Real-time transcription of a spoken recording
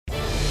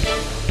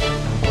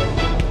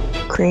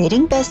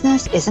Creating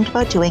business isn't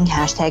about doing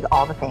hashtag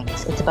all the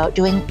things. It's about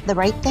doing the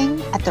right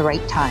thing at the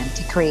right time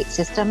to create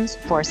systems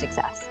for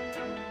success.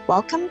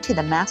 Welcome to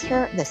the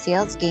Master the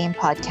Sales Game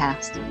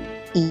podcast.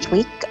 Each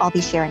week, I'll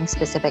be sharing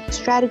specific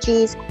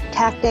strategies,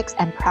 tactics,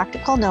 and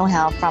practical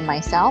know-how from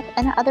myself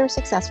and other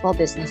successful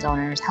business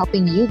owners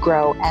helping you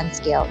grow and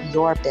scale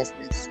your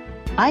business.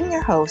 I'm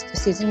your host,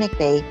 Susan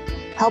McVeigh,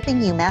 helping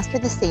you master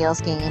the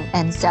sales game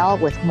and sell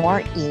with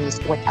more ease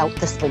without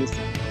the sleaze.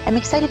 I'm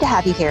excited to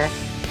have you here.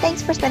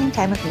 Thanks for spending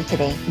time with me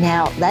today.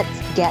 Now, let's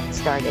get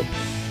started.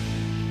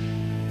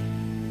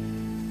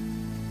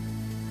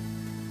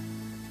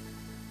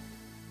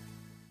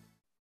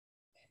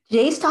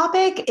 Today's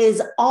topic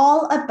is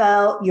all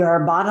about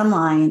your bottom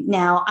line.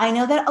 Now, I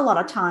know that a lot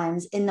of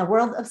times in the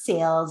world of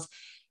sales,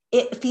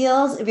 it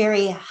feels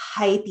very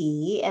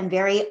hypey and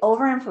very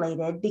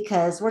overinflated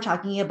because we're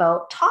talking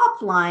about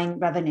top line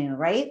revenue,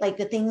 right? Like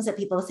the things that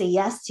people say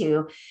yes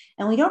to.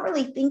 And we don't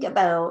really think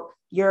about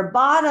your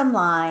bottom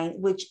line,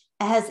 which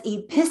as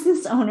a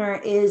business owner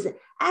is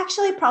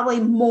actually probably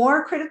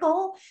more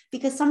critical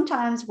because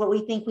sometimes what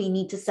we think we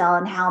need to sell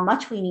and how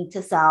much we need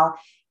to sell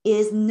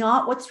is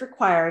not what's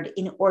required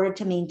in order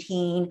to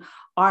maintain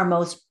our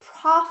most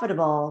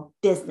profitable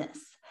business.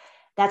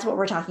 That's what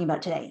we're talking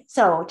about today.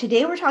 So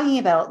today we're talking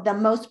about the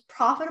most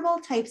profitable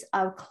types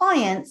of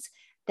clients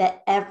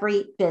that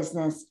every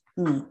business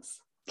needs.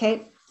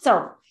 Okay.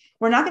 So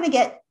we're not going to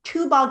get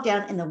too bogged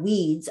down in the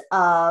weeds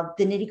of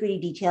the nitty-gritty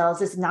details.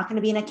 This is not going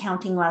to be an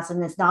accounting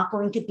lesson. It's not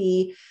going to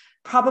be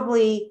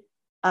probably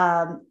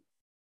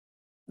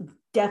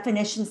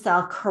definition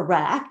style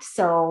correct.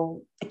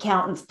 So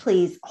accountants,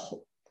 please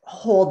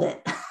hold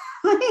it.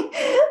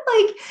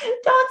 like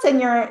don't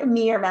send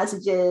me your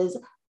messages.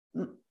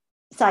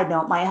 Side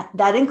note,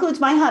 that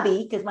includes my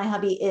hubby because my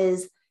hubby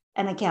is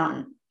an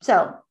accountant.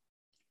 So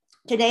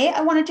today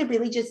I wanted to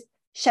really just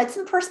shed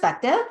some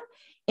perspective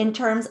in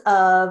terms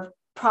of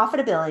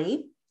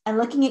profitability and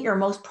looking at your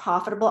most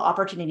profitable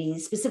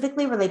opportunities,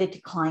 specifically related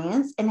to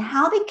clients and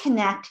how they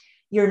connect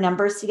your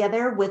numbers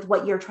together with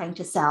what you're trying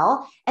to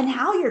sell and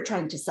how you're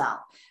trying to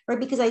sell, right?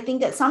 Because I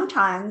think that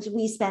sometimes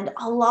we spend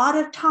a lot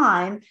of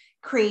time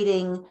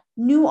creating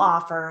new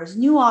offers,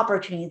 new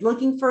opportunities,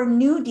 looking for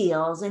new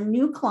deals and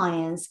new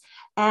clients,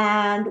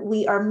 and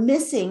we are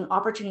missing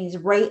opportunities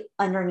right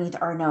underneath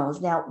our nose.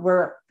 Now,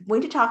 we're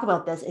going to talk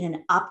about this in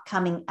an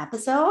upcoming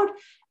episode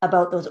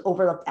about those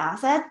overlooked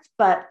assets.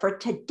 But for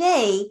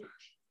today,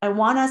 I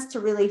want us to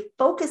really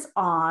focus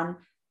on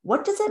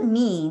what does it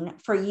mean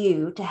for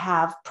you to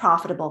have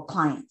profitable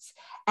clients?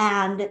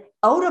 And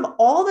out of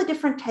all the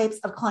different types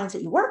of clients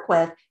that you work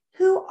with,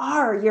 who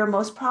are your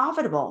most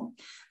profitable?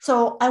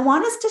 So I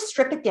want us to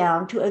strip it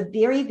down to a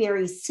very,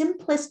 very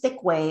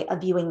simplistic way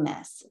of viewing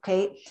this,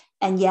 okay?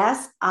 And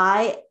yes,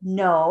 I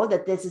know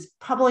that this is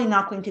probably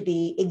not going to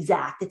be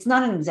exact. It's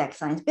not an exact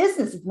science.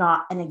 Business is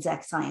not an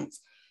exact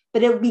science,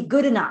 but it will be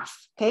good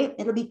enough, okay?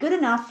 It'll be good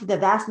enough for the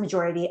vast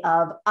majority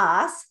of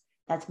us,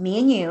 that's me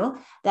and you,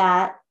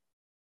 that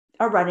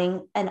are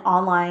running an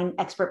online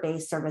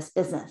expert-based service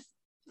business,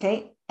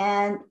 okay?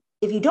 And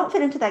if you don't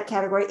fit into that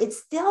category, it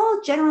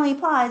still generally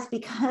applies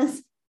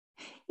because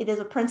it is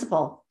a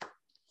principle.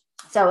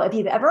 So if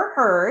you've ever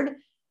heard,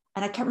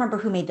 and I can't remember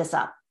who made this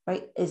up,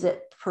 right? Is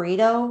it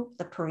Pareto,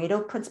 the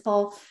Pareto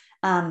principle,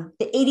 the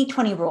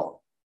 80-20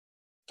 rule,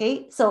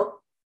 okay? So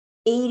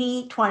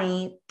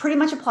 80-20 pretty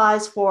much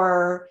applies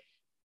for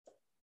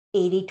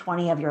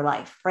 80-20 of your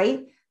life,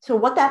 right? So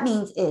what that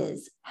means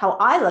is how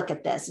I look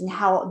at this and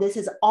how this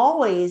has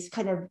always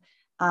kind of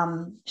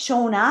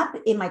shown up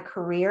in my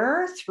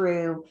career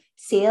through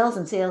sales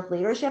and sales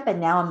leadership,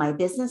 and now in my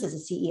business as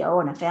a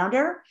CEO and a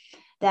founder,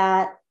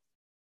 that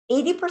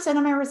 80%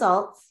 of my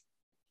results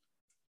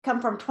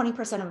come from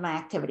 20% of my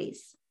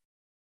activities.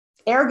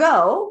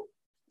 Ergo,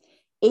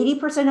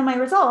 80% of my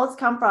results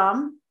come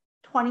from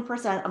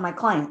 20% of my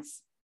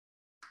clients,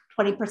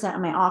 20%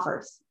 of my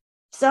offers.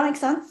 Does that make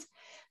sense?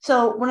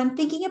 So when I'm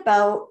thinking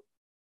about,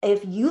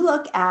 if you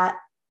look at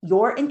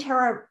your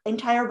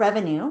entire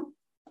revenue,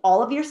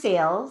 all of your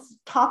sales,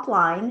 top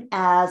line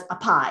as a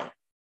pie,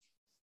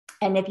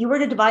 and if you were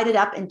to divide it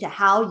up into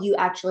how you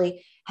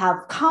actually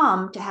have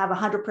come to have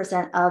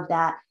 100% of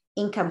that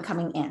income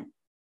coming in,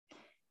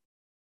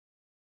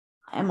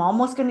 I'm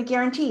almost going to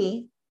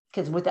guarantee,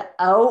 because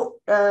without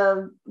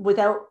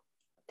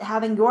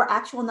having your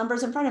actual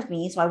numbers in front of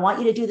me, so I want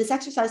you to do this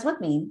exercise with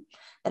me,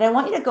 that I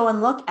want you to go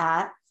and look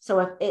at. So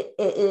if it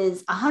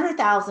is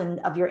 100,000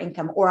 of your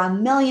income or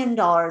 $1 million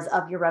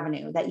of your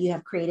revenue that you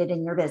have created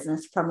in your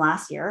business from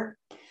last year,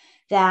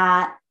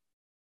 that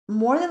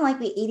more than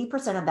likely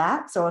 80% of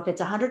that. So if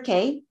it's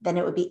 100K, then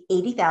it would be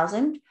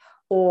 80,000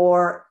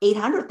 or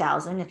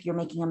 800,000 if you're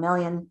making $1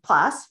 million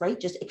plus, right?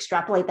 Just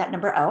extrapolate that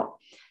number out.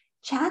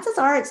 Chances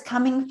are it's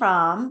coming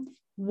from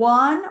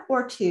one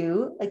or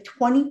two, like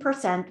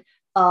 20%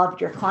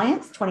 of your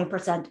clients,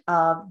 20%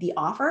 of the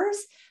offers,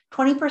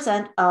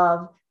 20%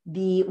 of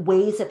the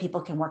ways that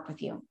people can work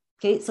with you.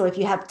 Okay. So if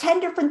you have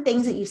 10 different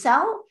things that you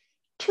sell,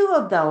 2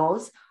 of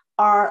those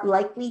are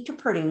likely to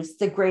produce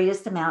the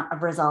greatest amount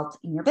of results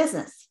in your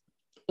business.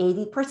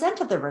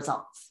 80% of the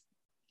results.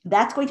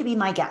 That's going to be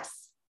my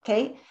guess.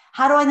 Okay.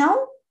 How do I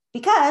know?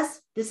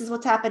 Because this is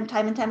what's happened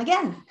time and time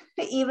again,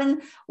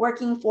 even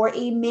working for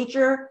a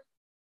major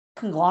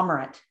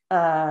conglomerate,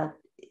 a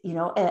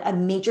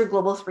major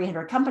global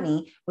 300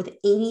 company with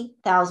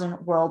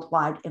 80,000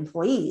 worldwide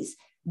employees.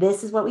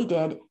 This is what we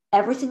did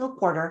every single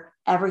quarter,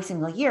 every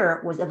single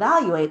year, was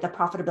evaluate the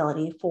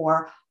profitability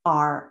for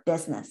our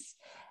business,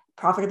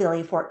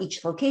 profitability for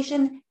each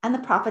location, and the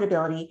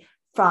profitability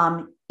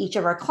from each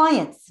of our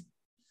clients.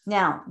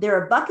 Now, there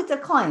are buckets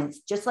of clients,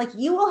 just like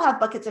you will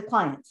have buckets of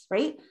clients,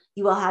 right?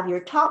 You will have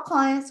your top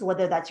clients,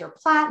 whether that's your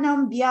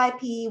platinum,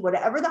 VIP,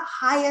 whatever the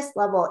highest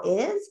level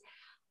is.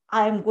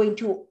 I'm going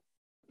to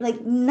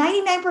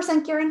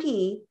 99%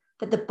 guarantee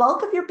that the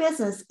bulk of your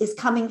business is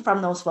coming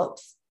from those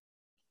folks.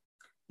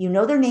 You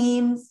know their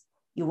names,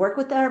 you work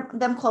with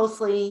them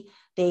closely.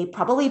 They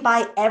probably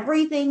buy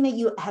everything that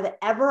you have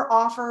ever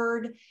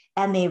offered,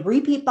 and they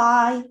repeat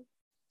buy.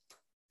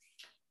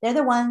 They're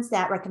the ones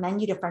that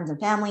recommend you to friends and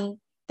family.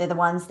 They're the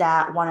ones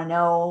that want to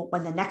know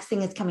when the next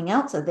thing is coming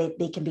out so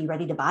they can be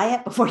ready to buy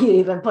it before you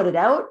even put it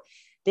out.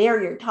 They are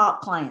your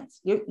top clients,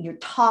 your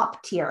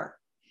top tier.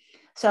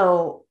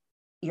 So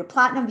your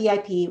platinum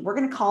VIP, we're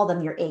going to call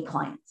them your A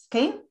clients.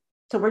 Okay.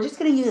 So we're just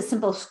going to use a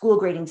simple school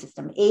grading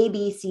system, A,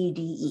 B, C,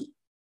 D, E.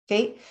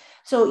 Okay.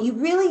 So you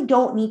really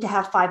don't need to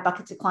have 5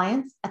 buckets of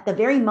clients. At the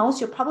very most,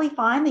 you'll probably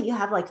find that you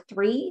have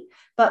 3,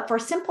 but for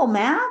simple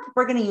math,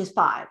 we're going to use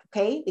 5.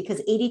 Okay.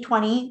 Because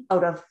 80-20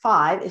 out of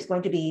 5 is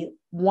going to be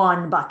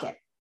 1 bucket.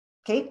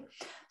 Okay.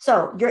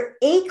 So your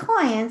A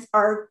clients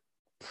are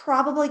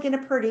probably going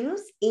to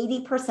produce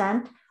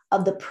 80%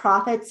 of the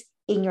profits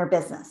in your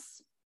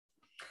business.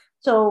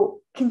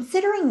 So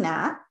considering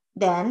that,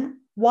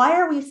 then why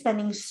are we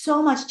spending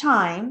so much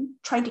time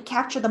trying to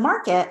capture the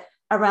market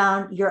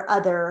around your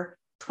other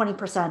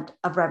 20%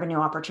 of revenue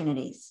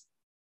opportunities?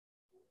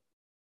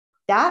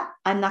 That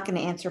I'm not going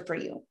to answer for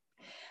you.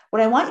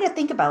 What I want you to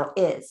think about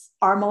is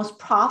our most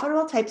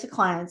profitable types of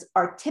clients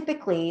are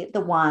typically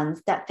the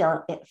ones that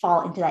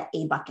fall into that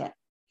A bucket,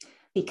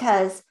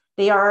 because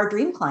they are our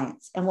dream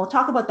clients. And we'll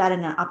talk about that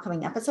in an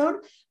upcoming episode.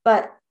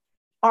 But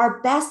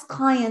our best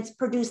clients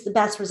produce the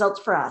best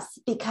results for us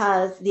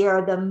because they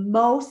are the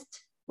most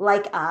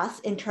like us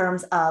in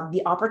terms of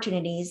the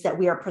opportunities that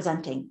we are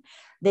presenting.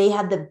 They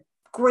have the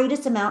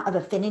greatest amount of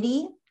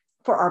affinity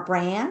for our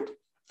brand,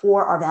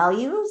 for our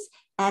values,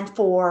 and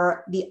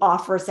for the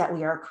offers that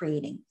we are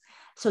creating.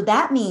 So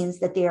that means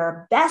that they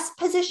are best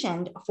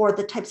positioned for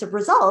the types of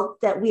results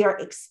that we are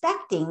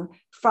expecting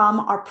from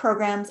our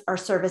programs, our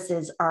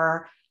services,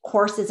 our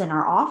courses, and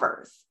our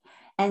offers.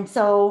 And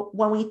so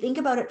when we think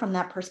about it from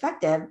that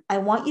perspective, I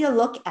want you to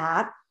look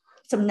at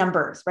some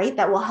numbers, right?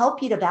 That will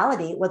help you to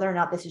validate whether or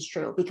not this is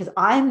true, because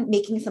I'm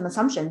making some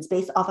assumptions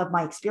based off of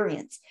my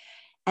experience.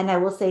 And I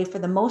will say, for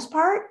the most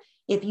part,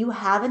 if you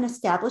have an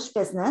established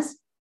business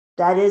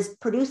that is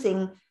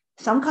producing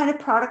some kind of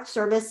product,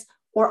 service,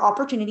 or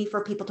opportunity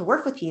for people to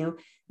work with you,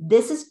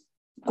 this is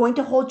going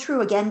to hold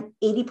true again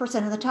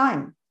 80% of the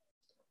time.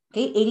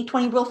 Okay,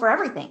 80-20 rule for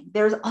everything.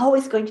 There's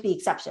always going to be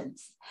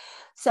exceptions.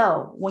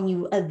 So when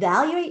you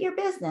evaluate your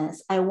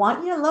business, I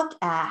want you to look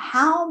at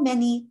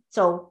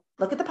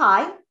look at the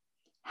pie,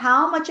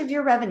 how much of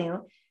your revenue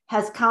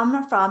has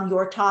come from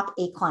your top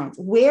 8 clients.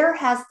 Where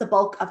has the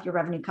bulk of your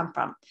revenue come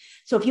from?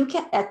 So if you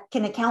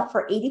can account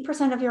for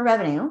 80% of your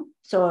revenue,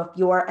 so if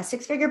you're a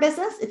 6-figure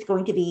business, it's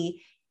going to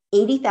be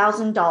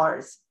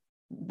 $80,000.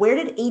 Where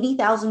did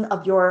 80,000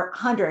 of your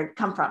 100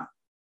 come from?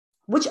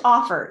 Which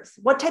offers?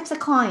 What types of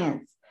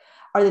clients?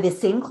 Are they the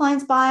same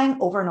clients buying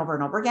over and over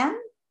and over again?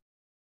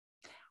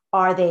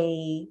 Are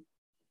they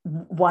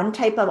one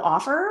type of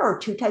offer or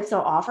 2 types of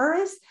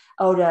offers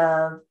out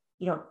of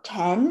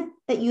 10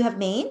 that you have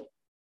made?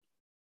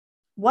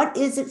 What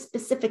is it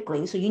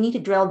specifically? So you need to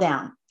drill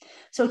down.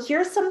 So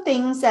here's some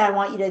things that I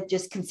want you to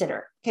just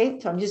consider. Okay.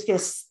 So I'm just going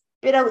to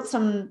spit out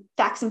some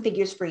facts and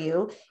figures for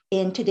you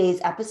in today's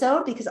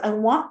episode, because I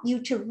want you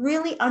to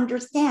really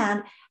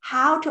understand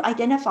how to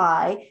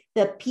identify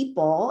the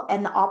people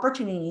and the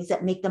opportunities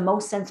that make the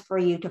most sense for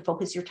you to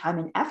focus your time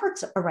and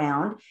efforts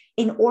around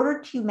in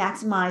order to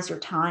maximize your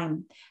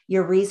time,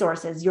 your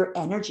resources, your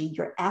energy,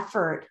 your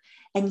effort,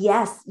 and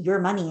yes, your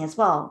money as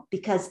well.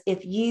 Because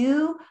if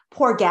you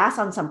pour gas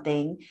on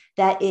something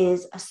that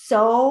is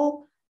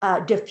so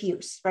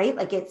diffuse, right?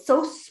 Like it's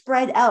so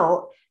spread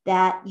out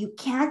that you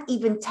can't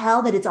even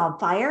tell that it's on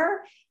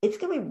fire, it's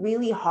going to be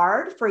really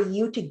hard for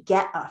you to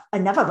get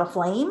enough of a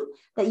flame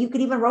that you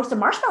could even roast a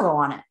marshmallow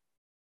on it.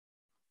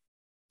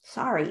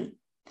 Sorry.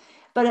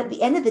 But at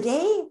the end of the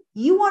day,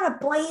 you want a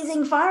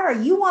blazing fire.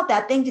 You want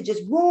that thing to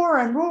just roar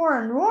and roar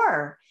and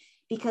roar,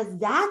 because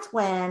that's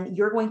when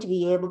you're going to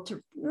be able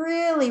to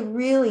really,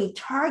 really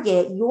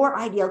target your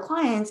ideal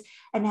clients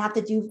and have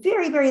to do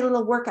very, very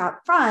little work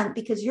up front,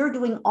 because you're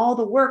doing all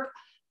the work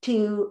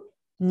to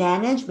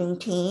manage,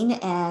 maintain,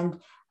 and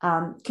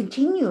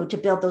continue to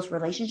build those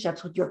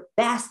relationships with your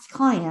best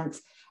clients.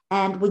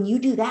 And when you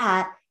do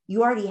that,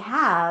 you already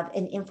have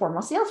an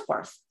informal sales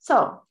force.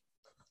 So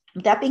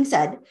With that being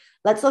said,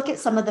 let's look at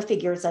some of the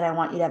figures that I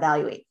want you to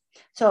evaluate.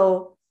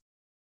 So,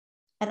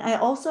 and I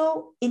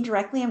also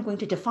indirectly am going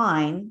to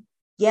define,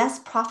 yes,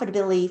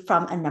 profitability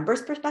from a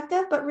numbers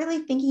perspective, but really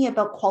thinking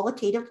about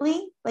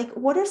qualitatively, like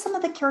what are some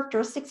of the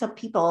characteristics of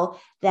people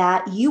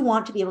that you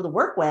want to be able to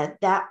work with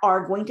that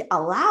are going to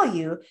allow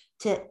you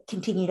to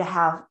continue to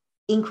have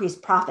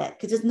increased profit?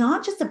 Because it's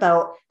not just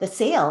about the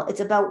sale, it's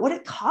about what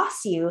it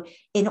costs you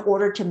in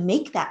order to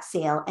make that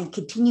sale and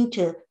continue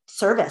to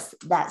service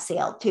that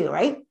sale too,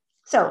 right?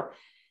 So,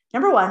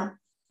 number one,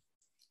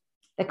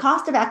 the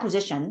cost of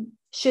acquisition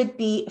should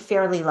be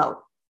fairly low.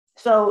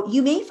 So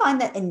you may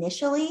find that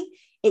initially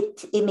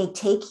it may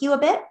take you a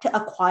bit to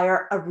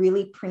acquire a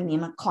really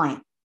premium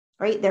client,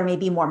 right? There may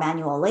be more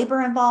manual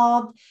labor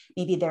involved.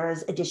 Maybe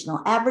there's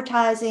additional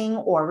advertising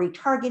or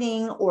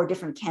retargeting or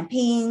different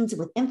campaigns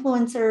with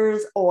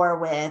influencers or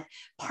with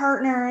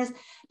partners,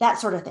 that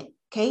sort of thing,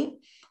 okay?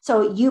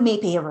 So you may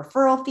pay a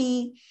referral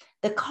fee.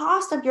 The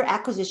cost of your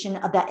acquisition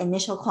of that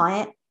initial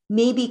client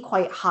may be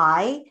quite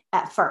high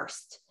at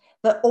first.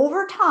 But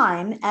over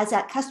time, as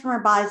that customer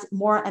buys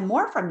more and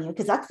more from you,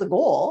 because that's the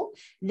goal,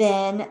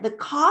 then the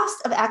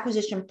cost of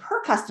acquisition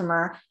per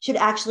customer should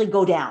actually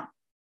go down.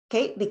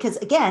 Okay. Because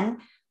again,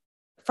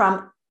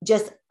 from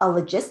just a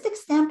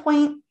logistics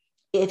standpoint,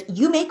 if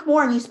you make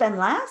more and you spend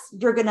less,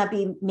 you're going to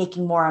be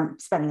making more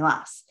and spending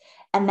less.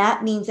 And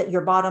that means that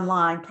your bottom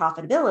line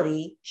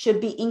profitability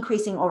should be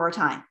increasing over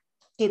time.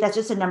 Okay. That's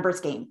just a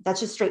numbers game. That's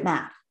just straight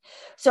math.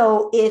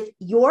 So if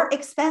your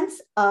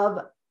expense of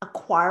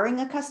acquiring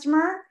a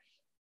customer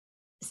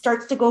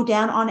starts to go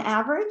down on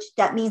average,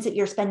 that means that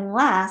you're spending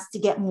less to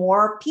get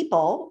more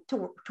people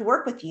to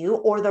work with you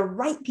or the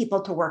right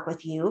people to work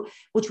with you,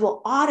 which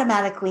will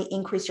automatically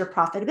increase your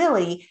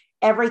profitability,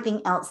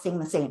 everything else staying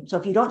the same. So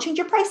if you don't change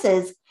your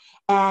prices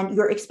and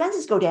your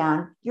expenses go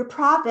down, your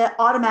profit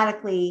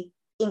automatically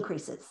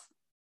increases.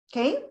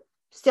 Okay.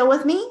 Still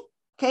with me?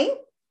 Okay.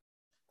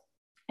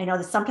 I know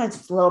that sometimes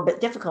it's a little bit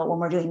difficult when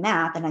we're doing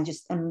math and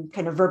I'm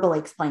kind of verbally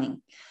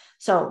explaining.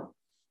 So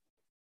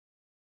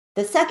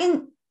the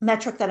second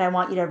metric that I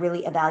want you to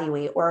really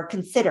evaluate or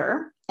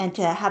consider and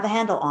to have a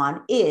handle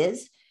on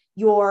is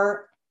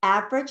your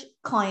average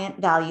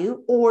client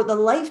value or the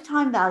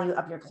lifetime value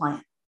of your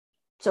client.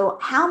 So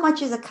how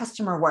much is a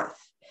customer worth?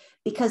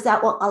 Because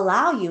that will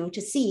allow you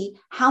to see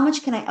how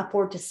much can I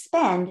afford to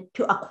spend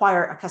to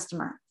acquire a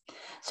customer.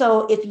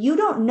 So if you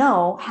don't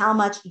know how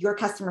much your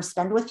customers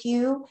spend with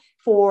you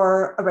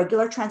for a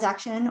regular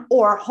transaction,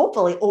 or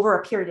hopefully over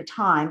a period of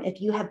time, if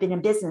you have been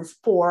in business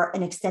for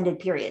an extended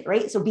period,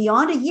 right? So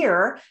beyond a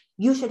year,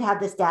 you should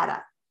have this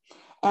data.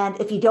 And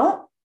if you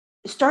don't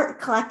start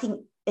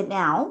collecting it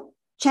now,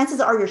 chances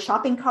are your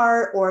shopping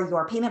cart or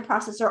your payment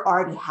processor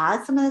already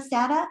has some of this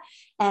data.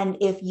 And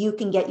if you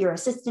can get your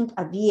assistant,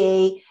 a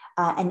VA,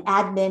 an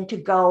admin to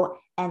go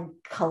and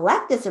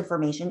collect this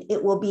information,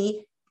 it will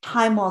be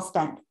time well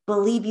spent.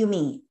 Believe you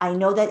me, I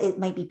know that it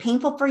might be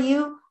painful for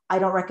you. I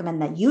don't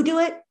recommend that you do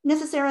it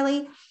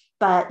necessarily,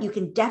 but you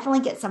can definitely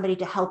get somebody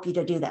to help you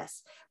to do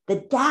this. The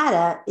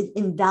data is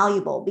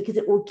invaluable because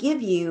it will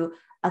give you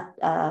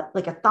a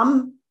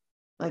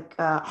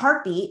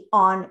heartbeat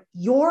on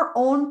your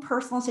own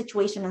personal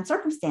situation and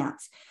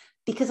circumstance,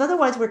 because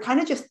otherwise we're kind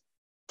of just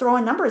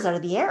throwing numbers out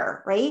of the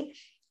air, right?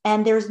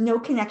 And there's no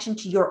connection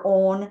to your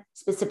own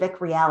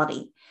specific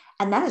reality.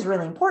 And that is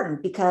really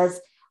important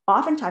because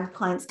oftentimes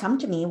clients come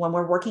to me when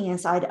we're working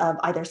inside of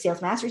either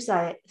Sales Mastery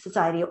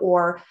Society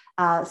or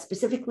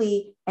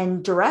specifically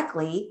and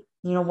directly,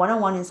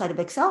 one-on-one inside of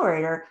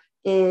Accelerator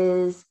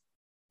is,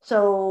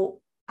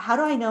 so how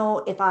do I know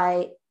if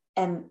I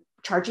am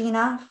charging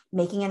enough,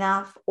 making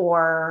enough,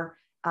 or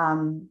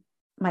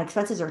my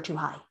expenses are too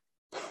high?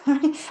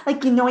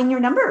 Like knowing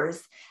your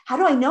numbers. How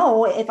do I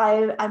know if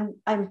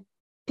I'm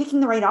picking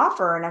the right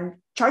offer and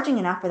I'm charging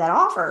enough for that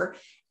offer?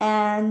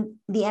 And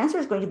the answer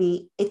is going to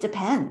be, it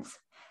depends.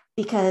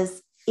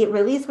 Because it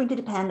really is going to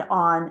depend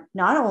on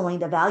not only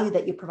the value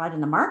that you provide in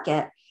the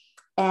market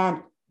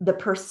and the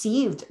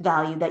perceived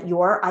value that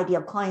your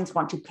ideal clients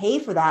want to pay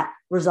for that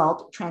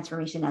result,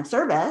 transformation, and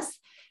service,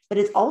 but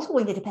it's also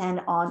going to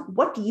depend on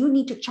what do you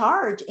need to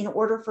charge in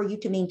order for you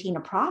to maintain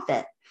a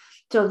profit.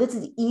 So this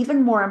is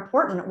even more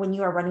important when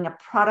you are running a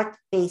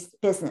product-based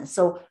business.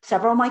 So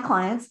several of my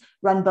clients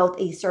run both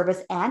a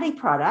service and a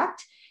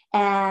product.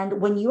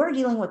 And when you are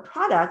dealing with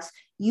products,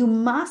 you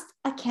must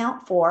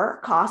account for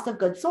cost of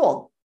goods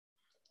sold.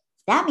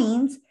 That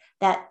means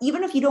that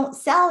even if you don't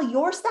sell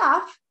your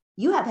stuff,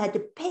 you have had to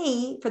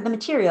pay for the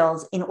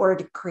materials in order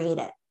to create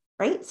it,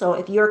 right? So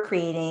if you're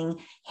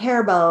creating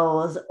hair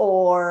bows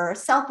or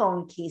cell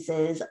phone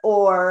cases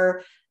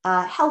or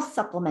health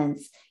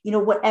supplements,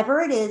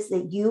 whatever it is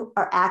that you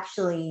are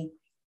actually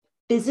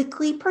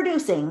physically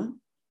producing,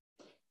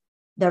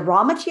 the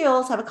raw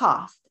materials have a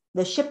cost.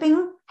 The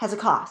shipping has a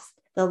cost.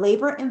 The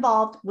labor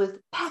involved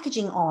with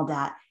packaging all of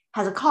that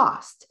has a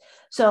cost.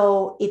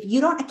 So if you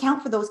don't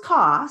account for those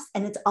costs,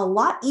 and it's a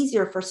lot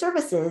easier for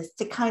services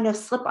to kind of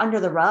slip under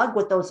the rug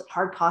what those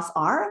hard costs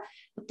are,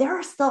 there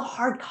are still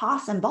hard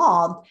costs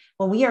involved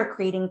when we are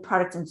creating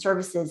products and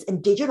services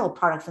and digital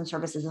products and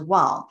services as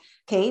well.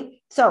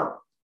 Okay. So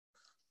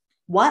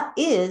what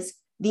is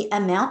the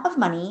amount of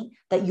money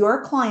that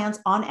your clients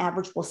on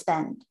average will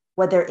spend,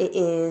 whether it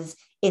is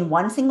in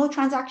one single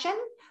transaction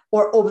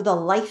or over the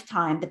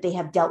lifetime that they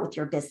have dealt with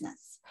your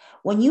business?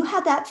 When you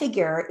have that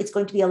figure, it's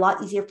going to be a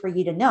lot easier for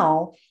you to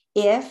know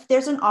if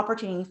there's an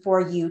opportunity for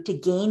you to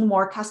gain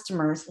more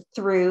customers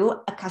through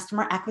a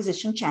customer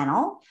acquisition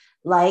channel,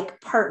 like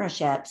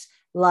partnerships,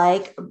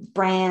 like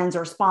brands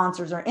or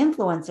sponsors or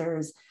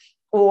influencers,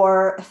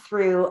 or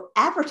through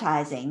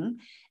advertising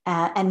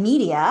and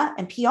media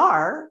and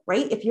PR,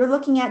 right? If you're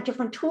looking at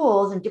different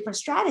tools and different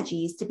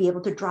strategies to be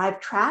able to drive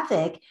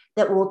traffic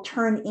that will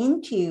turn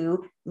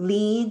into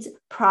leads,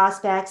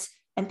 prospects,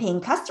 and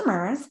paying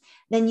customers,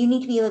 then you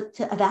need to be able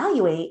to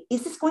evaluate,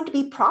 is this going to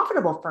be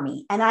profitable for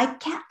me? And I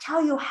can't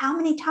tell you how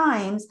many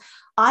times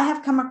I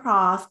have come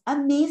across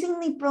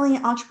amazingly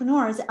brilliant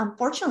entrepreneurs that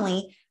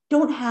unfortunately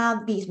don't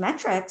have these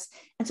metrics.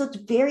 And so it's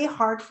very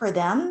hard for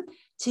them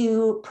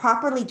to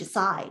properly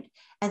decide.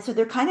 And so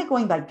they're kind of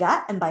going by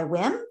gut and by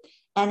whim.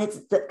 And it's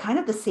kind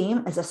of the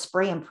same as a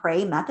spray and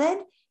pray method.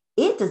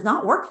 It does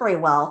not work very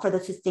well for the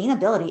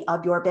sustainability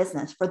of your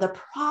business, for the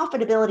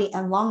profitability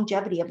and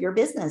longevity of your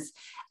business.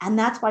 And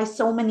that's why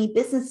so many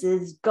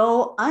businesses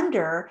go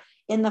under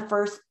in the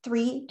first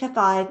 3 to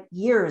 5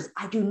 years.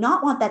 I do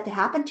not want that to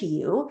happen to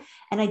you.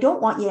 And I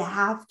don't want you to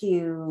have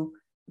to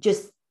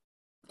just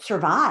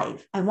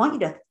survive. I want you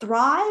to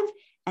thrive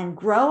and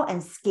grow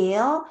and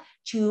scale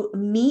to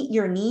meet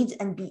your needs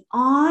and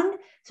beyond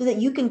so that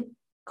you can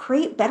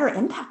create better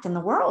impact in the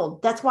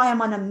world. That's why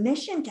I'm on a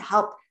mission to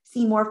help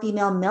see more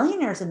female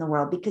millionaires in the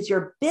world, because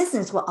your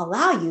business will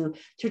allow you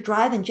to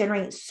drive and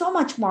generate so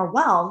much more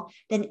wealth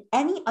than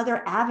any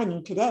other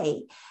avenue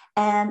today.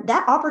 And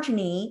that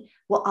opportunity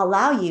will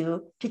allow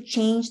you to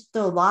change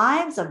the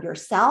lives of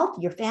yourself,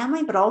 your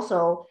family, but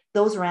also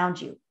those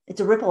around you. It's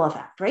a ripple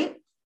effect, right?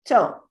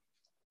 So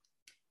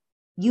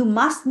you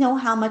must know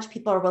how much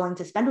people are willing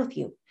to spend with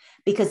you,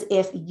 because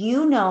if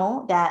you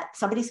know that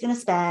somebody's going to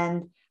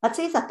spend, let's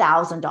say it's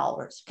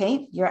 $1,000,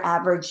 okay, your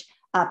average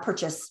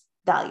purchase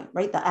value,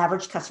 right? The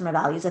average customer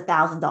value is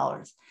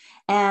 $1,000.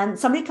 And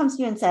somebody comes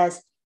to you and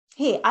says,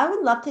 hey, I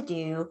would love to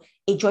do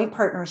a joint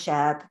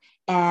partnership,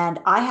 and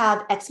I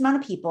have X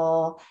amount of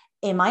people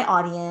in my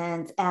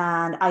audience,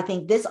 and I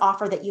think this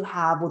offer that you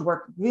have would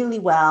work really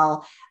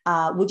well.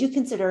 Would you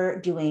consider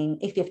doing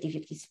a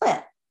 50-50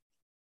 split?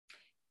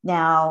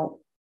 Now,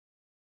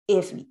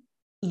 if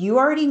you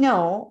already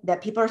know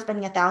that people are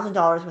spending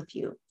 $1,000 with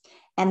you,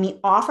 and the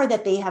offer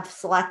that they have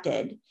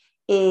selected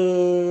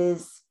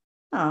is,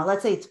 I don't know,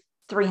 let's say it's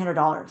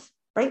 $300,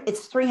 right?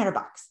 It's $300.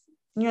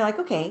 And you're like,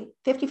 okay,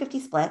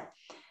 50-50 split.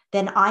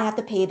 Then I have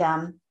to pay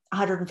them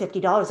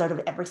 $150 out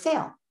of every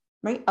sale,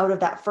 right? Out of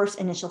that first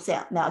initial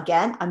sale. Now,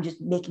 again, I'm just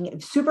making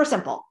it super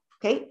simple,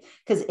 okay?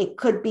 Because it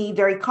could be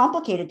very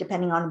complicated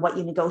depending on what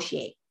you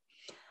negotiate.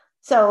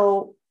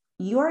 So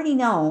you already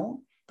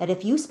know that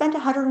if you spend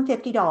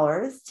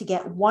 $150 to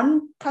get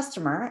one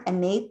customer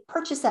and they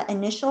purchase that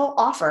initial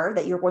offer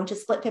that you're going to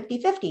split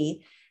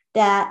 50-50,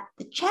 that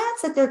the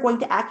chance that they're going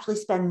to actually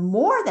spend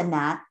more than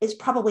that is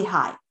probably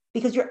high,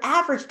 because your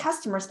average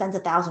customer spends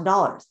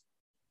 $1,000.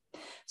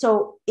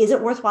 So is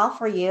it worthwhile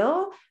for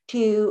you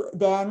to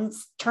then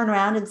turn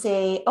around and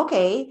say,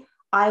 okay,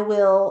 I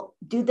will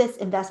do this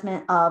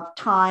investment of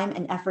time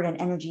and effort and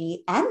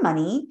energy and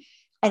money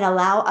and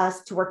allow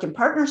us to work in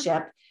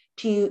partnership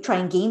to try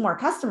and gain more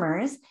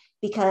customers,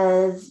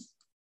 because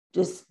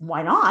just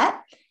why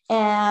not?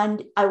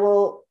 And I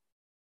will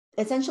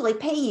essentially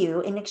pay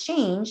you in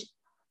exchange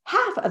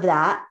half of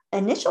that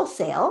initial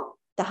sale,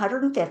 the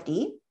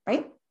 150,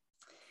 right?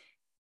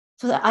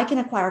 So that I can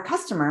acquire a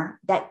customer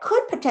that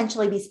could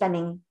potentially be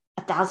spending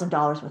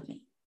 $1,000 with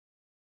me.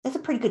 That's a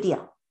pretty good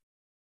deal.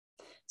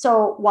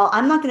 So while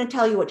I'm not going to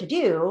tell you what to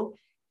do,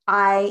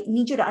 I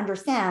need you to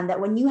understand that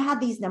when you have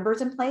these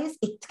numbers in place,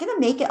 it's going to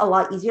make it a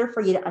lot easier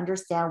for you to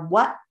understand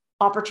what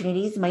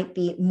opportunities might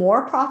be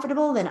more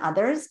profitable than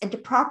others, and to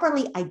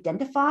properly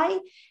identify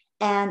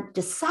and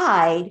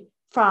decide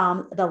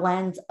from the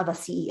lens of a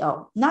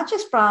CEO, not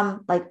just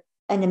from like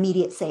an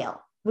immediate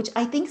sale, which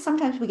I think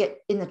sometimes we get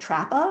in the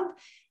trap of,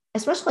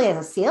 especially as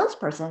a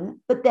salesperson,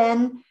 but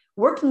then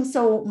working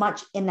so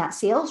much in that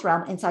sales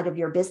realm inside of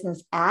your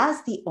business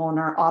as the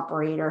owner,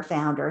 operator,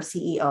 founder,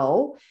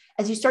 CEO,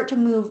 as you start to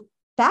move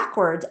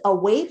backwards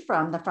away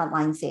from the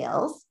frontline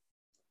sales,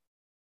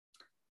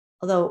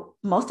 although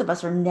most of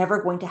us are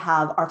never going to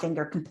have our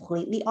finger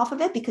completely off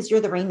of it, because you're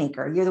the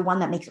rainmaker. You're the one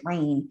that makes it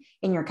rain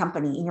in your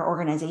company, in your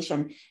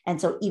organization.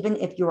 And so even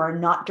if you are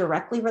not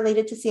directly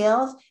related to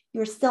sales,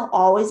 you're still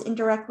always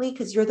indirectly,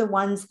 because you're the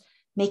ones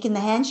making the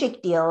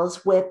handshake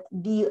deals with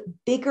the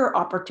bigger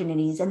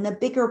opportunities and the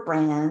bigger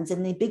brands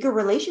and the bigger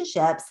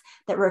relationships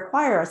that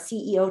require a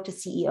CEO to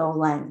CEO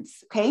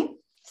lens. Okay.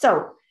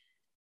 So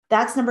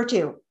that's number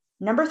 2.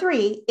 Number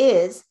 3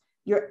 is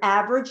your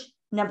average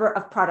number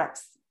of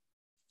products.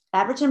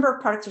 Average number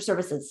of products or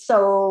services.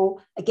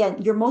 So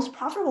again, your most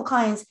profitable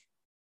clients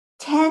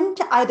tend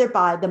to either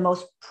buy the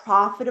most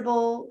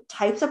profitable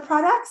types of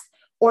products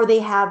or they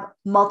have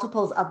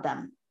multiples of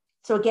them.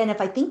 So again, if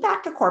I think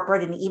back to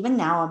corporate and even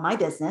now in my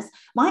business,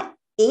 my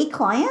A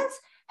clients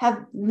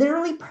have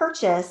literally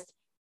purchased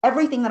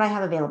everything that I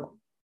have available.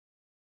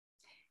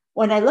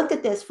 When I looked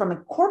at this from a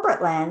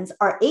corporate lens,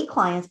 our A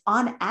clients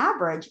on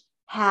average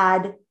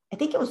had, I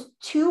think it was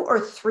 2 or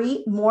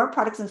 3 more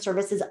products and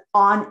services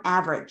on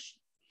average.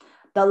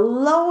 The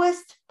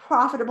lowest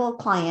profitable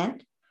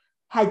client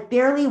had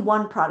barely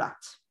 1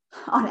 product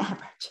on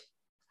average.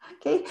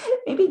 Okay,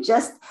 maybe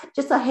just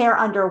a hair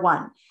under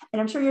 1. And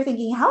I'm sure you're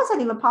thinking, how is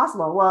that even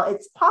possible? Well,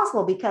 it's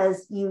possible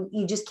because you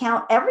just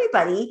count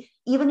everybody,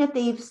 even if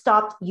they've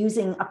stopped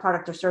using a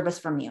product or service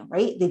from you,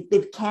 right?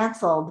 They've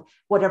canceled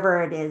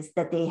whatever it is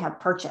that they have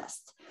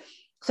purchased.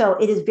 So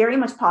it is very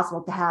much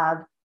possible to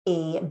have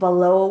a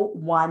below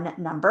 1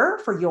 number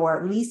for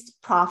your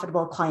least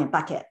profitable client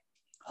bucket.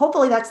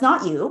 Hopefully that's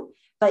not you.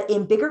 But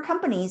in bigger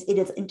companies, it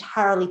is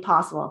entirely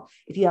possible.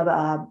 If you have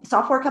a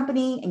software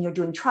company and you're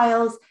doing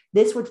trials,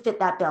 this would fit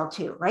that bill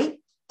too, right?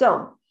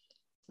 So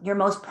your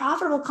most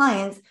profitable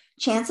clients,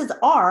 chances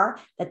are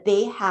that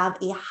they have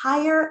a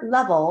higher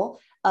level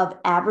of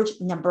average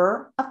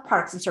number of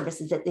products and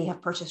services that they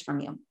have purchased from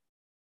you.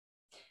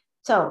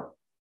 So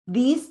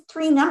these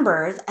 3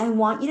 numbers, I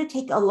want you to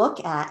take a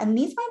look at, and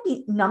these might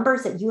be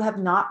numbers that you have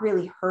not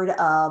really heard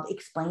of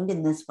explained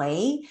in this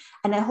way.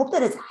 And I hope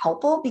that it's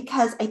helpful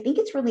because I think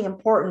it's really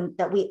important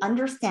that we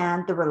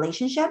understand the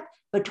relationship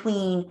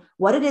between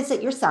what it is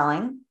that you're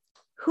selling,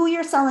 who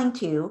you're selling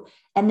to,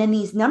 and then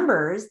these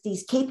numbers,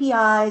 these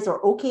KPIs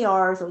or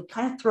OKRs that we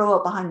kind of throw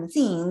out behind the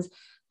scenes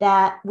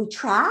that we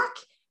track,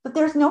 but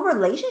there's no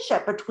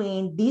relationship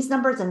between these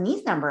numbers and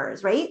these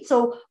numbers, right?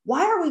 So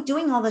why are we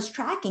doing all this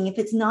tracking if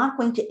it's not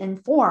going to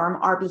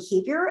inform our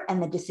behavior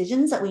and the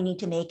decisions that we need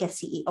to make as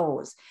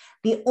CEOs?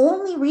 The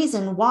only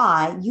reason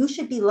why you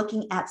should be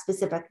looking at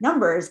specific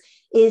numbers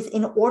is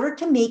in order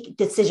to make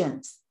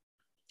decisions.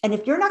 And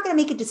if you're not going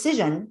to make a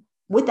decision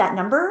with that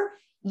number,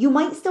 you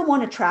might still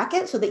want to track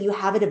it so that you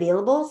have it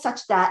available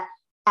such that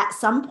at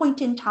some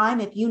point in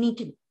time, if you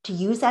need to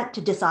use that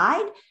to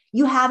decide,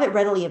 you have it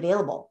readily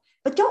available.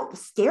 But don't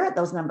stare at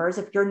those numbers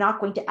if you're not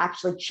going to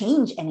actually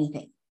change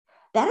anything.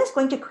 That is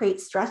going to create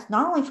stress,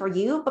 not only for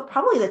you, but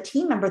probably the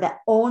team member that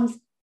owns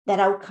that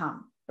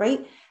outcome,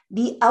 right?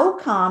 The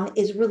outcome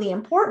is really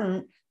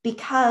important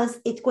because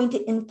it's going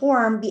to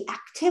inform the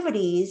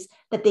activities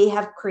that they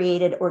have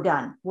created or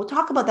done. We'll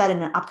talk about that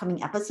in an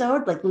upcoming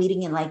episode, like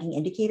leading and lagging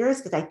indicators,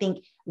 because I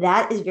think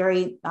that is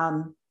very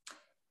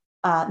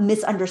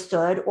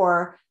misunderstood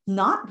or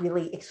not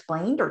really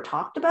explained or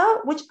talked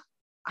about, which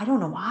I don't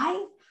know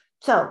why.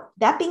 So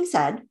that being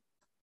said,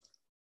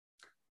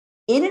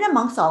 in and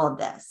amongst all of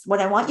this, what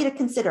I want you to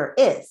consider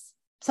is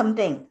some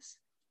things,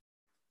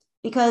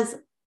 because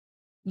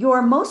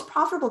your most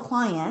profitable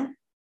client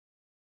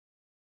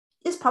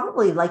is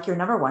probably like your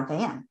number 1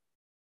 fan.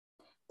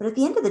 But at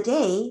the end of the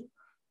day,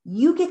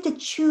 you get to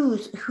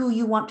choose who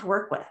you want to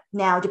work with.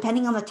 Now,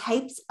 depending on the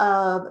types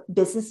of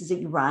businesses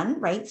that you run,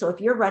 right? So if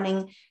you're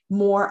running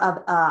more of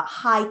a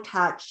high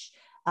touch,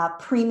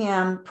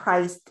 premium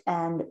priced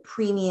and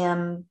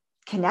premium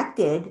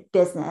connected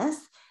business,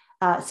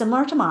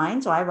 similar to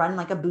mine. So I run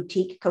like a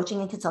boutique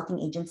coaching and consulting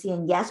agency.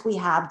 And yes, we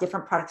have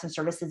different products and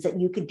services that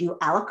you could do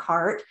a la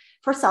carte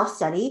for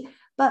self-study.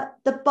 But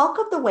the bulk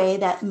of the way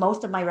that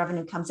most of my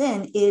revenue comes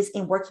in is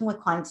in working with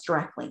clients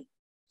directly.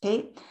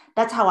 Okay.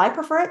 That's how I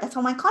prefer it. That's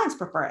how my clients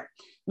prefer it.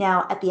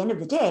 Now, at the end of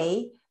the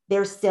day,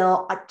 there's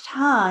still a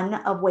ton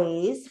of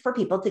ways for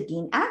people to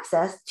gain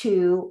access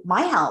to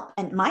my help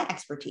and my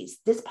expertise.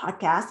 This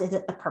podcast is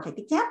a perfect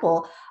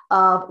example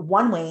of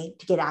one way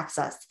to get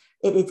access.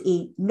 It is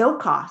a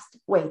no-cost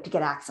way to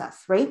get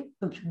access, right?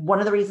 One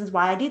of the reasons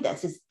why I do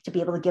this is to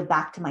be able to give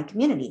back to my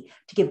community,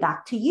 to give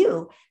back to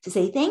you, to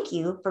say thank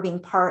you for being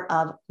part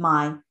of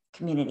my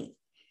community.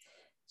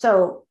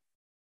 So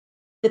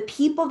the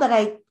people that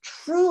I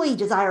truly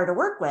desire to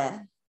work with,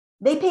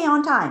 they pay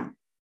on time.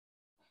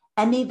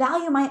 And they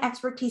value my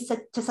expertise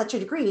to such a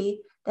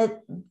degree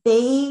that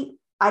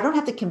I don't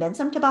have to convince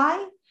them to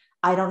buy.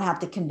 I don't have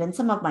to convince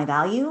them of my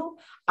value.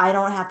 I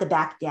don't have to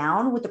back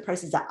down with the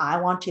prices that I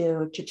want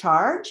to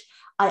charge.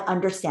 I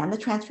understand the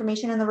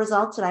transformation and the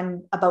results that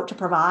I'm about to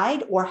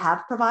provide or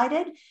have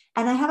provided,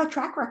 and I have a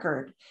track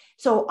record.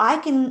 So I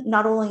can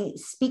not only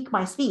speak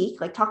my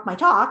speak, like talk my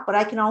talk, but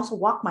I can also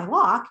walk my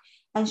walk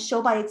and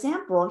show by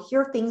example,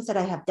 here are things that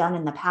I have done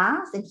in the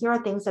past, and here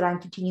are things that I'm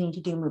continuing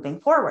to do moving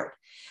forward.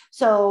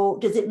 So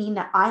does it mean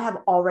that I have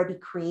already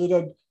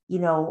created,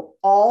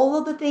 all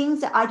of the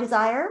things that I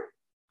desire?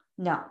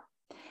 No.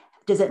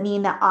 Does it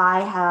mean that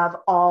I have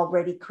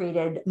already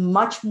created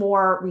much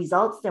more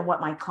results than what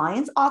my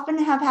clients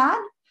often have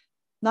had?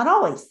 Not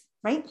always,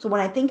 right? So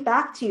when I think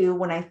back to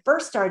when I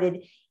first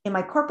started in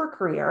my corporate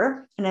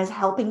career and I was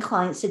helping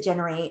clients to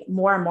generate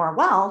more and more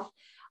wealth,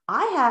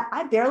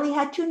 I barely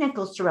had 2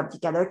 nickels to rub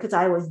together because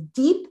I was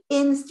deep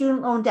in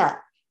student loan debt.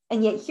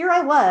 And yet here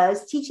I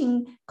was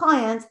teaching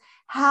clients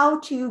how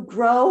to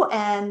grow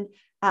and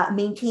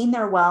maintain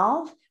their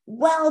wealth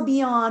well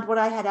beyond what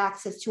I had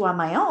access to on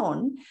my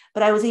own,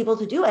 but I was able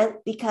to do it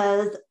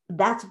because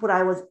that's what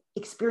I was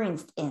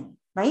experienced in,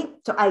 right?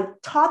 So I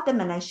taught them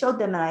and I showed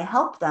them and I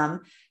helped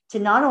them to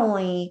not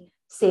only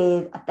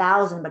save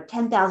 1,000, but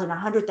 10,000,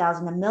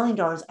 100,000, $1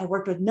 million. I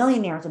worked with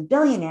millionaires and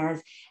billionaires.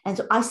 And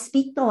so I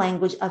speak the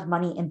language of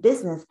money and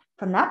business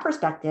from that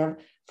perspective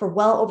for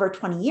well over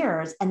 20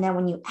 years. And then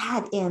when you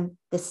add in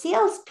the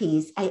sales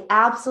piece, I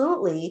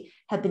absolutely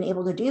have been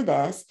able to do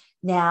this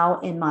now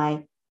in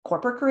my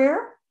corporate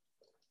career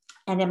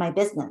and in my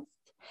business.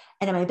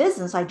 And in my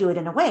business, I do it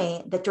in a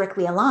way that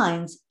directly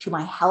aligns to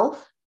my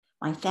health,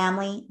 my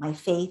family, my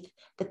faith,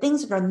 the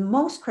things that are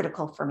most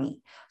critical for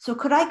me. So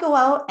could I go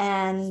out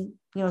and,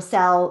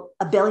 sell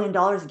 $1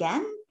 billion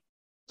again?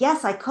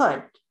 Yes, I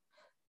could.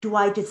 Do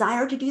I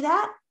desire to do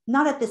that?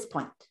 Not at this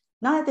point.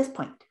 Not at this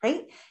point,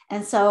 right?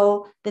 And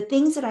so the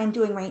things that I'm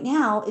doing right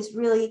now is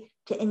really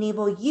to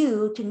enable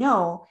you to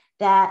know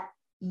that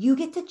you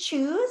get to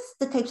choose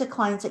the types of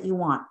clients that you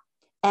want.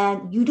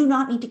 And you do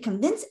not need to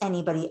convince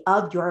anybody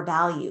of your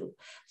value.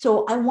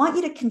 So I want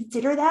you to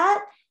consider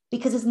that,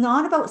 because it's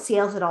not about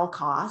sales at all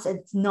costs.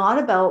 It's not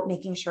about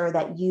making sure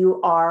that you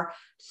are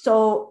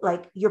so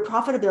your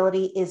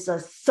profitability is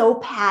so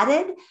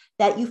padded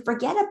that you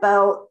forget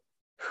about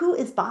who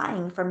is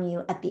buying from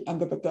you at the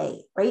end of the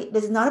day, right?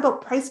 This is not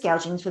about price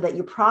gouging so that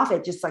your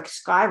profit just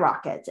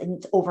skyrockets and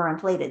it's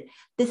overinflated.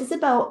 This is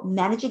about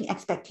managing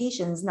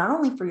expectations, not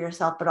only for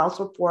yourself, but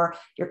also for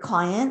your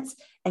clients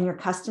and your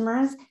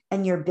customers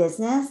and your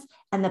business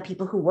and the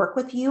people who work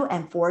with you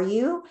and for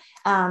you,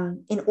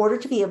 in order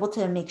to be able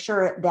to make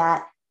sure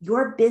that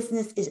your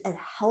business is as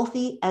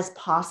healthy as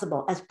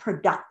possible, as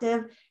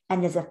productive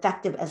and as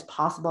effective as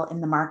possible in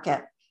the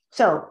market.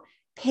 So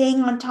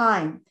paying on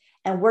time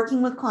and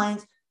working with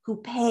clients who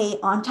pay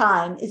on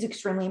time is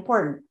extremely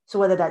important. So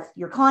whether that's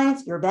your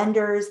clients, your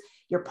vendors,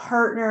 your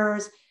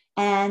partners,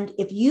 and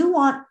if you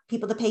want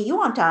people to pay you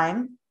on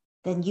time,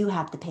 then you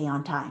have to pay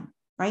on time,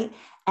 right?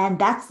 And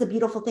that's the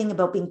beautiful thing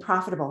about being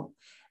profitable.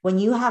 When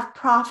you have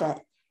profit,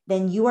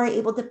 then you are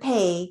able to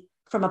pay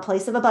from a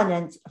place of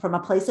abundance, from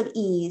a place of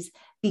ease,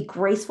 be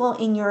graceful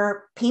in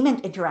your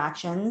payment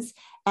interactions,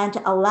 and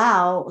to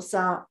allow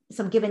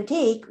some give and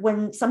take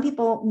when some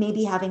people may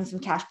be having some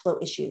cash flow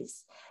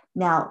issues.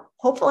 Now,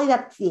 hopefully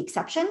that's the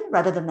exception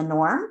rather than the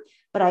norm,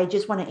 but I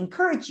just want to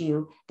encourage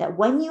you that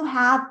when you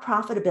have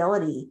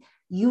profitability,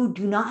 you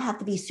do not have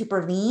to be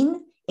super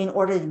lean in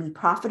order to be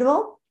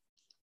profitable.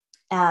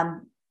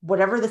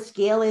 Whatever the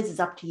scale is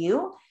up to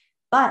you,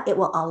 but it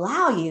will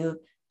allow you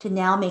to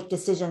now make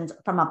decisions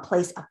from a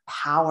place of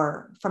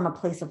power, from a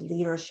place of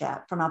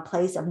leadership, from a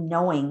place of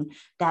knowing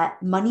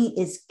that money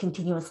is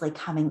continuously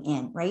coming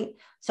in, right?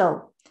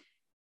 So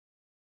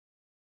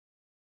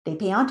they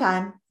pay on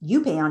time,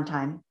 you pay on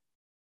time.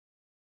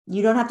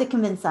 You don't have to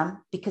convince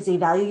them because they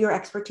value your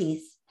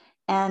expertise.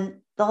 And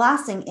the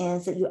last thing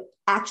is that you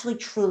actually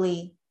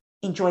truly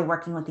enjoy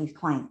working with these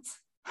clients,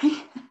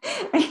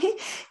 right?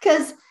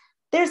 Because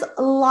there's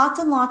lots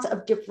and lots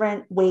of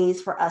different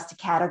ways for us to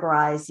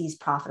categorize these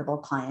profitable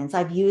clients.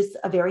 I've used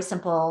a very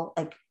simple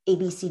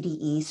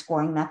ABCDE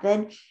scoring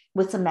method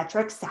with some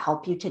metrics to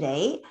help you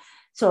today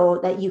so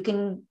that you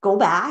can go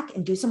back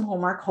and do some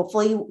homework.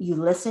 Hopefully you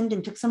listened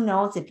and took some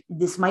notes. If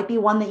this might be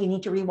one that you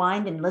need to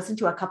rewind and listen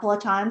to a couple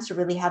of times to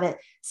really have it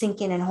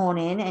sink in and hone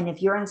in. And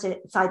if you're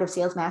inside of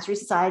Sales Mastery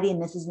Society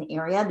and this is an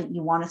area that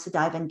you want us to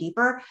dive in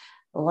deeper,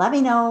 let me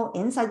know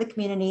inside the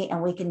community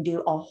and we can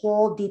do a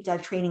whole deep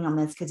dive training on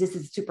this because this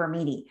is super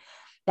meaty.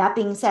 That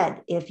being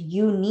said, if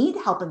you need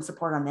help and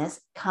support on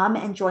this, come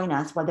and join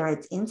us, whether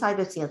it's inside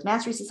of Sales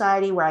Mastery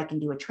Society, where I can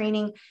do a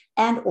training,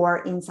 and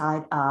or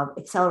inside of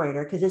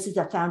Accelerator, because this is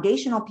a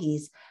foundational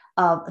piece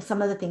of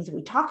some of the things that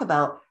we talk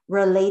about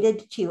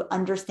related to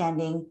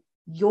understanding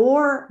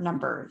your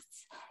numbers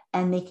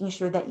and making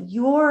sure that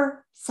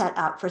you're set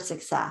up for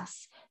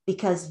success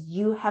because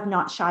you have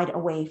not shied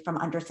away from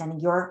understanding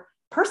your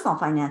personal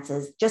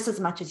finances just as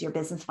much as your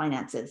business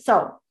finances.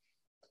 So,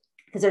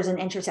 because there's an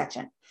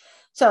intersection.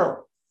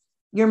 So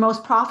your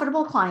most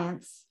profitable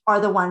clients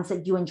are the ones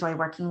that you enjoy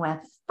working with,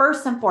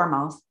 first and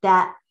foremost,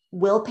 that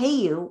will pay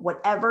you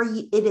whatever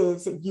it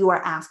is that you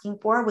are asking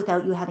for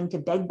without you having to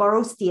beg,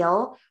 borrow,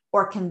 steal,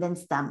 or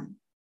convince them.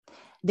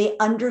 They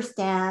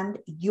understand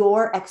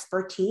your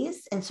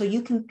expertise, and so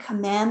you can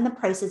command the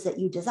prices that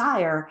you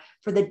desire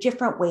for the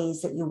different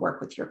ways that you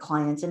work with your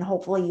clients. And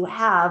hopefully you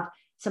have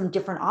some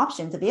different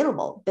options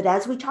available. But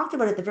as we talked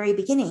about at the very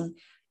beginning,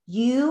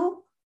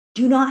 you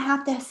do not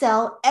have to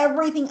sell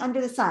everything under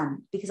the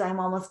sun, because I'm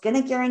almost going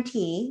to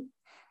guarantee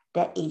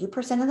that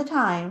 80% of the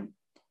time,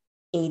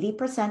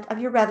 80% of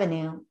your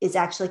revenue is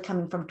actually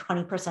coming from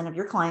 20% of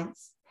your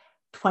clients,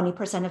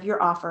 20% of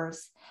your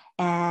offers.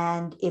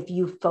 And if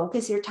you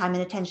focus your time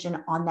and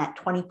attention on that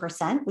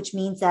 20%, which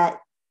means that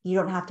you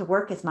don't have to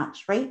work as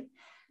much, right?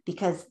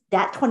 Because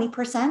that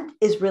 20%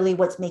 is really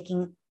what's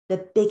making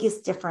the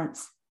biggest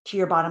difference to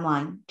your bottom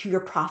line, to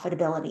your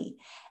profitability.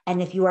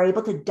 And if you are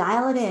able to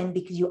dial it in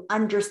because you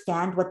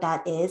understand what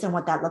that is and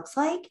what that looks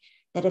like,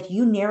 that if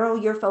you narrow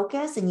your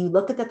focus and you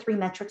look at the 3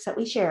 metrics that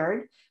we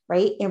shared,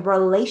 right, in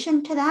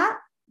relation to that,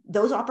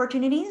 those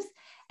opportunities,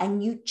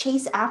 and you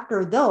chase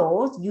after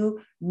those,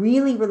 you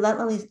really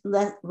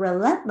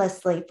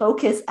relentlessly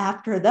focus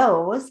after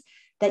those,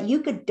 that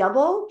you could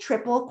double,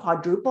 triple,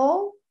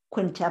 quadruple,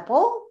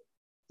 quintuple,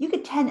 you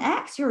could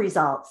 10x your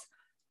results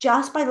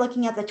just by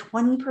looking at the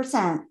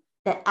 20%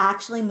 that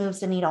actually moves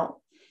the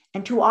needle.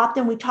 And too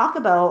often we talk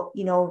about,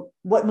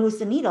 what moves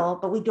the needle,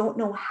 but we don't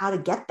know how to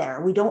get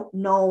there. We don't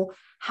know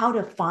how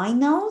to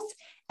find those.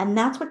 And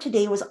that's what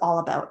today was all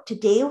about.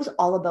 Today was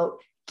all about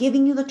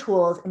giving you the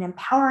tools and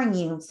empowering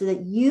you so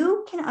that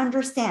you can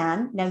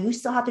understand. Now you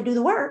still have to do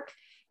the work,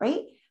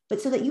 right?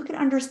 But so that you can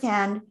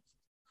understand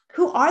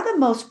who are the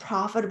most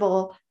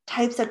profitable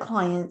types of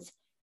clients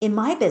in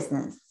my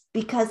business,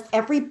 because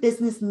every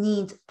business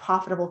needs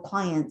profitable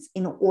clients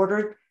in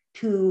order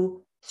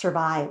to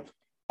survive,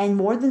 and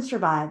more than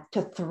survive,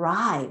 to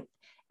thrive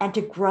and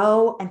to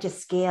grow and to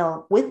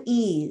scale with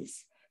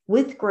ease,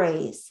 with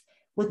grace,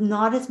 with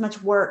not as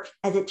much work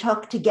as it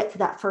took to get to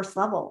that first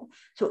level.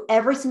 So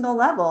every single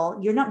level,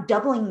 you're not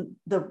doubling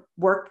the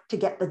work to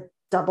get the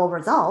double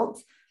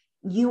results.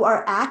 You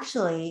are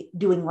actually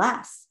doing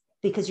less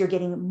because you're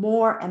getting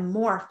more and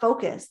more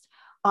focused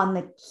on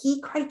the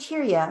key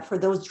criteria for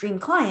those dream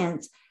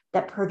clients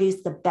that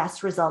produce the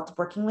best results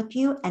working with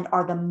you and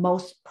are the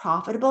most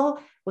profitable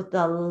with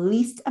the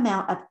least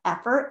amount of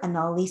effort and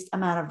the least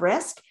amount of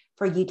risk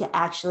for you to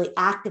actually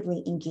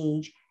actively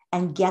engage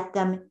and get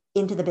them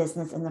into the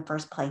business in the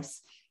first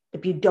place.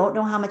 If you don't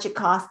know how much it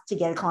costs to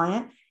get a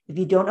client, if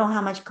you don't know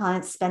how much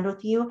clients spend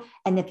with you,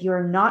 and if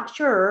you're not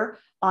sure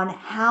on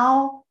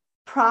how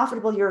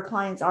profitable your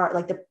clients are,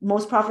 like the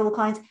most profitable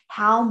clients,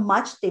 how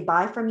much they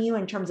buy from you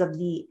in terms of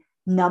the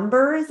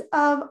numbers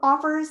of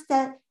offers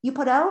that you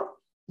put out,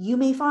 you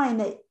may find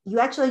that you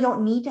actually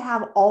don't need to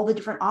have all the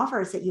different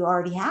offers that you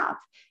already have.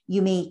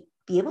 You may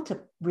be able to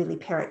really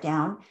pare it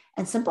down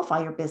and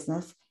simplify your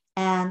business.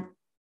 And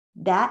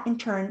that in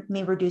turn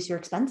may reduce your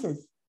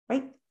expenses,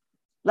 right?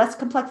 Less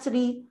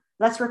complexity,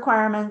 less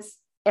requirements,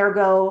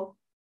 ergo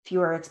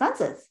fewer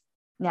expenses.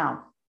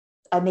 Now,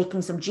 I'm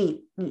making some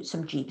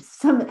leaps.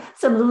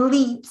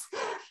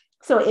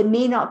 So it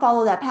may not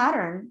follow that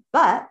pattern,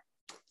 but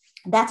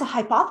that's a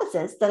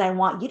hypothesis that I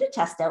want you to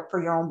test out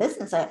for your own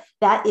business.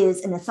 That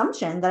is an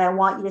assumption that I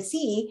want you to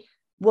see.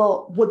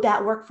 Well, would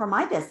that work for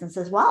my business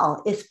as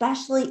well?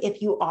 Especially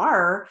if you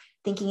are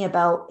thinking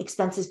about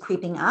expenses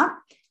creeping up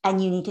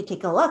and you need to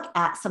take a look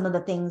at some of the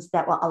things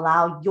that will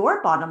allow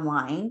your bottom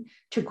line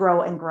to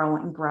grow and grow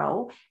and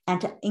grow and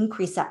to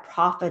increase that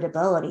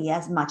profitability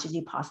as much as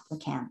you possibly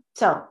can.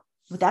 So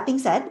with that being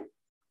said,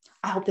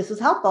 I hope this was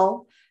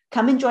helpful.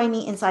 Come and join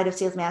me inside of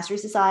Sales Mastery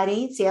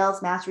Society,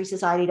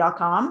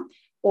 salesmasterysociety.com,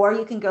 or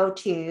you can go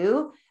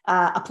to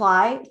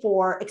apply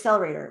for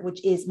Accelerator,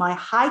 which is my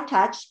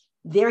high-touch,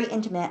 very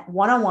intimate,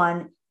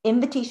 one-on-one,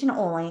 invitation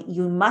only.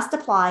 You must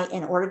apply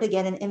in order to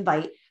get an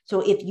invite.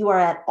 So if you are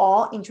at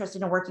all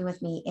interested in working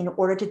with me in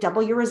order to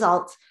double your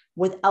results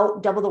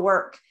without double the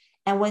work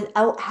and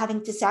without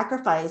having to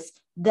sacrifice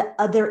the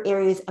other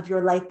areas of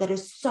your life that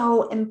is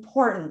so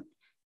important,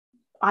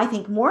 I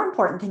think more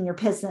important than your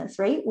business,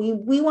 right?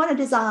 We want to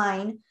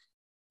design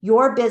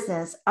your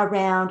business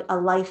around a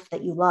life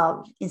that you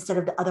love instead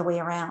of the other way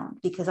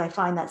around, because I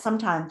find that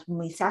sometimes when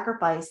we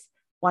sacrifice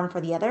one for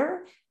the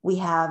other, we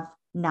have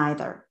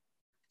neither.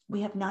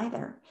 We have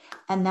neither.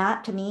 And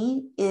that to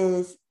me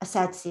is a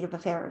sad state of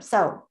affairs.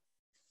 So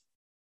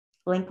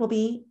link will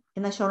be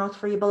in the show notes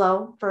for you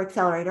below for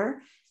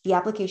Accelerator, the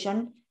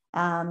application.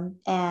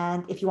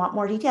 And if you want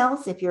more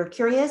details, if you're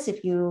curious,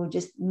 if you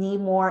just need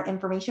more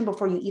information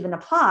before you even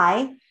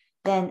apply,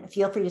 then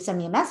feel free to send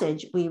me a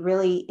message.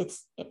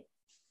 It's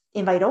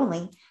invite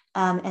only.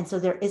 And so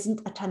there isn't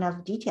a ton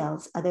of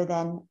details other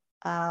than,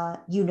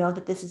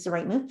 that this is the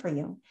right move for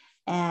you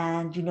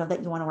and you know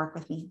that you want to work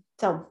with me.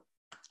 So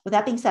with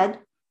that being said,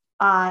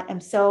 I am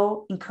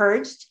so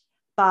encouraged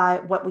by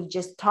what we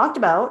just talked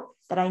about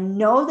that I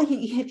know that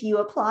if you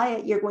apply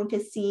it, you're going to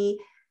see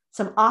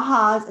some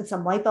ahas and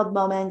some light bulb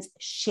moments.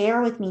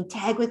 Share with me,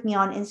 tag with me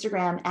on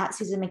Instagram at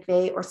Susan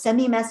McVey, or send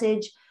me a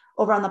message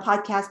over on the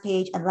podcast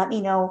page and let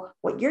me know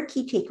what your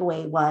key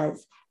takeaway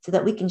was so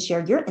that we can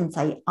share your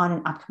insight on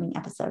an upcoming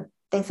episode.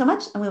 Thanks so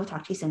much, and we will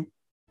talk to you soon.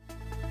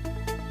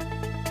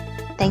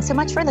 Thanks so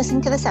much for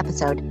listening to this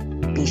episode.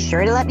 Be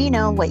sure to let me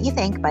know what you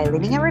think by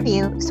leaving a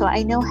review so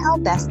I know how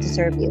best to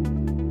serve you.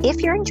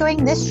 If you're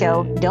enjoying this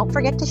show, don't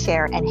forget to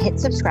share and hit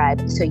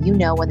subscribe so you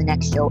know when the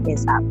next show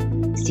is up.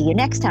 See you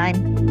next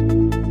time.